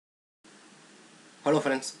Hello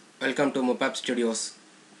friends, welcome to Mupab Studios,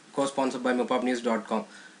 co-sponsored by mupabnews.com.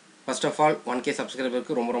 First of all, 1k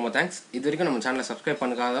subscriberக்கு ரொம்ப thanks. இது வரைக்கும் நம்ம சேனலை சப்ஸ்கிரைப்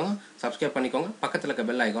பண்ணாதவங்க சப்ஸ்கிரைப் பண்ணிக்கோங்க. பக்கத்துல இருக்க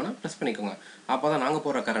பெல் ஐகானை பிரஸ் பண்ணிக்கோங்க. அப்பதான் நாங்க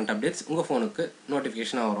போற கரண்ட் அப்டேட்ஸ் உங்க ஃபோனுக்கு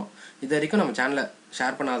நோட்டிஃபிகேஷனா வரும். இது வரைக்கும் நம்ம சேனலை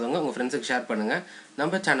ஷேர் பண்ணாதவங்க உங்க ஃப்ரெண்ட்ஸ்க்கு ஷேர் பண்ணுங்க.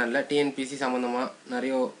 நம்ம சேனல்ல TNPC சம்பந்தமா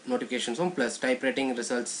நிறைய நோட்டிஃபிகேஷன்ஸும் ப்ளஸ் டைப்ரைட்டிங்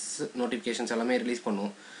ரிசல்ட்ஸ் நோட்டிஃபிகேஷன்ஸ் எல்லாமே ரிலீஸ்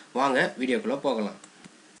பண்ணுவோம். வாங்க வீடியோக்குள்ள போகலாம்.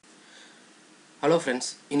 Hello friends,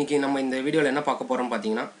 இன்னைக்கு நம்ம இந்த வீடியோல என்ன பார்க்க போறோம்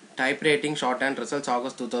பாத்தீங்கன்னா டைப்ரைட்டிங் ஷார்ட்ஹேண்ட் ரிசல்ட்ஸ்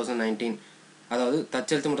ஆகஸ்ட் 2019. அதாவது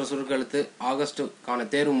தச்செழுத்து மற்றும் சுருக்கெழுத்து ஆகஸ்டுக்கான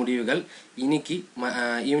தேர்வு முடிவுகள் இன்னைக்கு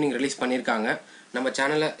ஈவினிங் ரிலீஸ் பண்ணிருக்காங்க. நம்ம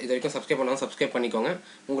சேனலை இது வரைக்கும் சப்ஸ்கிரைப் பண்ணாலும் சப்ஸ்கிரைப் பண்ணிக்கோங்க.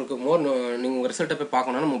 உங்களுக்கு நீங்க உங்க ரிசல்ட்டை போய்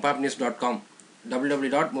பார்க்கணும்னா mupabnews.com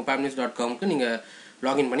www.mupabnews.com நீங்க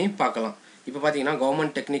லாகின் பண்ணி பார்க்கலாம். இப்போ பார்த்தீங்கன்னா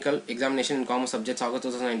கவர்மெண்ட் டெக்னிக்கல் எக்ஸாமினேஷன் இன் காமர்ஸ் சப்ஜெக்ட்ஸ் ஆகஸ்ட்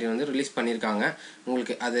 2019 வந்து ரிலீஸ் பண்ணியிருக்காங்க.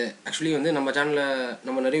 உங்களுக்கு அது ஆக்சுவலி வந்து நம்ம சேனலில்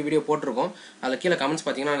நம்ம நிறைய வீடியோ போட்டிருக்கோம். அதில் கீழே கமெண்ட்ஸ்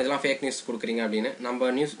பார்த்தீங்கன்னா இதெல்லாம் ஃபேக் நியூஸ் கொடுக்குறீங்க அப்படின்னு.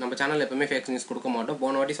 நம்ம சேனலில் எப்பவுமே ஃபேக் நியூஸ் கொடுக்க மாட்டோம்.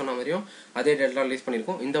 போன வாட்டி சொன்ன மாதிரியும் அதே டேட்டில் ரிலீஸ்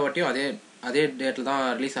பண்ணியிருக்கோம். இந்த வாட்டியும் அதே டேட்டில் தான்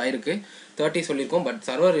ரிலீஸ் ஆயிருக்கு. 30 சொல்லியிருக்கோம். பட்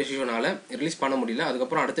சர்வர் இஷ்யூனால ரிலீஸ் பண்ண முடியல.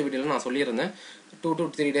 அதுக்கப்புறம் அடுத்த வீடியோவில் நான் சொல்லியிருந்தேன் 2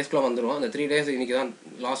 to 3 டேஸ்க்குள்ள வந்துடும். அந்த 3 டேஸ் இன்னைக்கு தான்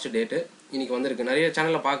லாஸ்ட் டேட்டு. இன்னைக்கு வந்துருக்கு. நிறைய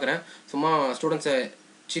சேனலில் பார்க்குறேன் சும்மா ஸ்டூடெண்ட்ஸை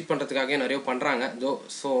சீட் பண்ணுறதுக்காக நிறைய பண்ணுறாங்க.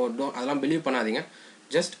 அதெல்லாம் பிலீவ் பண்ணாதீங்க.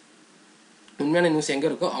 ஜஸ்ட் உண்மையான நியூஸ் எங்கே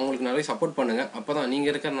இருக்கோ அவங்களுக்கு நிறைய சப்போர்ட் பண்ணுங்கள். அப்போ தான்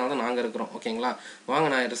நீங்கள் இருக்கிறனால தான் நாங்கள் இருக்கிறோம். ஓகேங்களா? வாங்க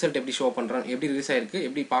நான் ரிசல்ட் எப்படி ஷோ பண்ணுறேன், எப்படி ரிலீஸ் ஆயிருக்கு,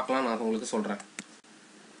 எப்படி பார்க்கலாம் நான் உங்களுக்கு சொல்கிறேன்.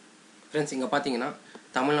 ஃப்ரெண்ட்ஸ், இங்கே பார்த்தீங்கன்னா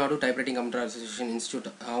Tamil Nadu typewriting computer association institute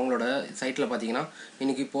அவங்களோட சைட்டில் பார்த்தீங்கன்னா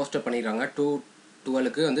இன்றைக்கி போஸ்டர் பண்ணியிருக்காங்க.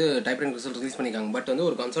 2/12 வந்து டைப்ரைட்டிங் ரிசல்ட் ரிலீஸ் பண்ணியிருக்காங்க. பட் வந்து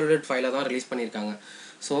ஒரு கன்சாலிடேட் ஃபைலாக தான் ரிலீஸ் பண்ணியிருக்காங்க.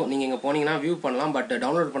 ஸோ நீங்கள் இங்கே போனீங்கன்னா வியூ பண்ணலாம். பட்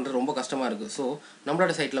டவுன்லோட் பண்ணுறது ரொம்ப கஷ்டமாக இருக்குது. ஸோ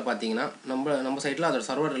நம்மளோட சைட்டில் பார்த்தீங்கன்னா நம்ம சைட்டில் அதோட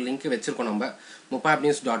சர்வர் லிங்க் வச்சுருக்கோம். நம்ம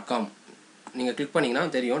mupabnews.com நீங்கள் கிளிக் பண்ணிங்கன்னா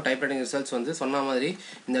தெரியும். டைப்ரைட்டிங் ரிசல்ட்ஸ் வந்து சொன்ன மாதிரி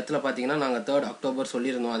இந்த இடத்துல பார்த்தீங்கன்னா நாங்கள் 3rd அக்டோபர்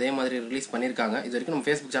சொல்லியிருந்தோம். அதே மாதிரி ரிலீஸ் பண்ணியிருக்காங்க. இது வரைக்கும் நம்ம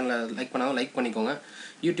ஃபேஸ்புக் சேனலில் லைக் பண்ணாலும் லைக் பண்ணிக்கோங்க.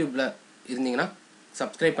 யூடியூப்பில் இருந்தீங்கன்னா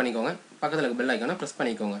சப்ஸ்கிரைப் பண்ணிக்கோங்க. பக்கத்தில் இருக்க பெல் ஐக்கானை ப்ரெஸ்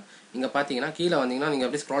பண்ணிக்கோங்க. இங்கே பார்த்தீங்கன்னா கீழே வந்தீங்கன்னா நீங்கள்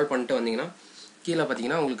அப்படியே ஸ்க்ரால் பண்ணிட்டு வந்தீங்கன்னா கீழே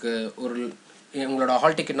பார்த்தீங்கன்னா உங்களுக்கு உங்களோட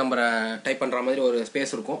ஹால் டிக்கெட் நம்பரை டைப் பண்ணுற மாதிரி ஒரு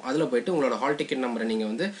ஸ்பேஸ் இருக்கும். அதில் போய்ட்டு உங்களோட ஹால் டிக்கெட் நம்பரை நீங்கள்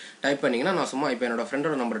வந்து டைப் பண்ணிங்கன்னா நான் சும்மா இப்போ என்னோட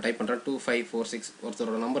ஃப்ரெண்டோட நம்பரை டைப் பண்ணுறேன். 2546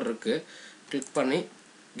 ஒருத்தரோட நம்பர் இருக்குது. கிளிக் பண்ணி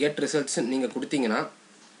கெட் ரிசல்ட்ஸ் நீங்கள் கொடுத்தீங்கன்னா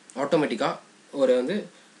ஆட்டோமேட்டிக்காக ஒரு வந்து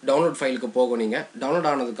டவுன்லோட் ஃபைலுக்கு போகும். நீங்கள் டவுன்லோட்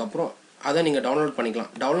ஆனதுக்கப்புறம் அதை நீங்கள் டவுன்லோட்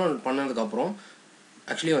பண்ணிக்கலாம். டவுன்லோட் பண்ணதுக்கப்புறம்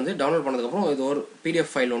ஆக்சுவலி வந்து டவுன்லோட் பண்ணதுக்கப்புறம் இது ஒரு PDF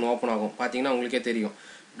ஃபைல் ஒன்று ஓப்பன் ஆகும். பார்த்தீங்கன்னா உங்களுக்கே தெரியும்.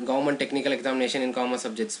 கவர்மெண்ட் டெக்னிக்கல் எக்ஸாமினேஷன் இன் காமர்ஸ்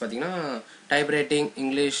சப்ஜெக்ட்ஸ் பார்த்தீங்கன்னா டைப்ரைட்டிங்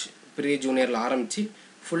இங்கிலீஷ் ப்ரீ ஜூனியரில் ஆரம்பித்து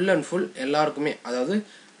ஃபுல் அண்ட் ஃபுல் எல்லாருக்குமே, அதாவது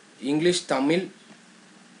English Tamil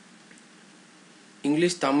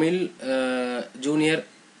junior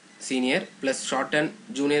senior plus short and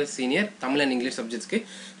junior senior Tamil and English சப்ஜெக்ட்ஸ்க்கு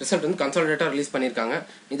result வந்து கன்சாலிடேட்டாக ரிலீஸ் பண்ணியிருக்காங்க.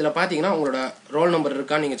 இதில் பார்த்தீங்கன்னா உங்களோட ரோல் நம்பர்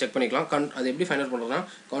இருக்கான்னு நீங்கள் செக் பண்ணிக்கலாம். அது எப்படி ஃபைண்ட் அவுட் பண்ணுறதுனா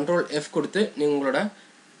Ctrl F கொடுத்து நீங்கள் உங்களோட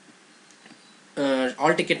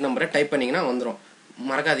ஆல் டிக்கெட் நம்பரை டைப் பண்ணிங்கன்னா வந்துடும்.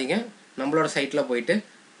 மறக்காதீங்க, நம்மளோட சைட்டில் போயிட்டு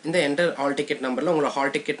இந்த என்டர் ஆல் டிக்கெட் நம்பரில் உங்களோட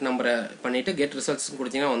ஹால் டிக்கெட் நம்பரை பண்ணிவிட்டு கெட் ரிசல்ட்ஸ்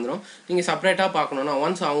கொடுத்தீங்கன்னா வந்துடும். நீங்கள் செப்பரேட்டாக பார்க்கணுன்னா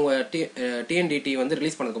ஒன்ஸ் அவங்க TNDTE வந்து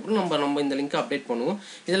ரிலீஸ் பண்ணதுக்கப்புறம் நம்ம இந்த லிங்க்கை அப்டேட் பண்ணுவோம்.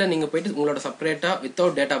 இதில் நீங்கள் போய்ட்டு உங்களோட செப்பரேட்டாக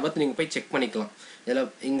வித்தவுட் டேட் ஆஃப் பர்த் நீங்கள் போய் செக் பண்ணிக்கலாம்.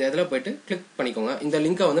 இதில் போய்ட்டு கிளிக் பண்ணிக்கோங்க. இந்த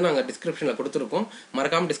லிங்க்கை வந்து நாங்கள் டிஸ்கிரிப்ஷனில் கொடுத்துருக்கோம்.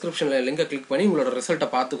 மறக்காமல் டிஸ்கிரிப்ஷனில் லிங்கை கிளிக் பண்ணி உங்களோட ரிசல்ட்டை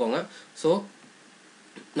பார்த்துக்கோங்க. ஸோ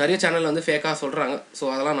நிறைய சேனல் வந்து ஃபேக்காக சொல்கிறாங்க. ஸோ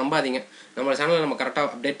அதெல்லாம் நம்பாதீங்க. நம்ம சேனலில் நம்ம கரெக்டாக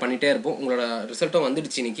அப்டேட் பண்ணிகிட்டே இருப்போம். உங்களோட ரிசல்ட்டும்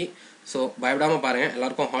வந்துடுச்சு இன்னைக்கு. ஸோ பயப்படாமல் பாருங்கள்.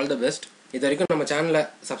 எல்லாருக்கும் ஆல் த பெஸ்ட். இது வரைக்கும் நம்ம சேனலை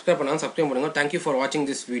சப்ஸ்கிரைப் பண்ணாலும் சப்ஸ்கிரைப் பண்ணுங்கள். தேங்க்யூ ஃபார் வாட்சிங்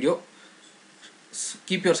this video.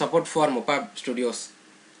 Keep your support for Mupab Studios.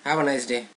 Have a nice day.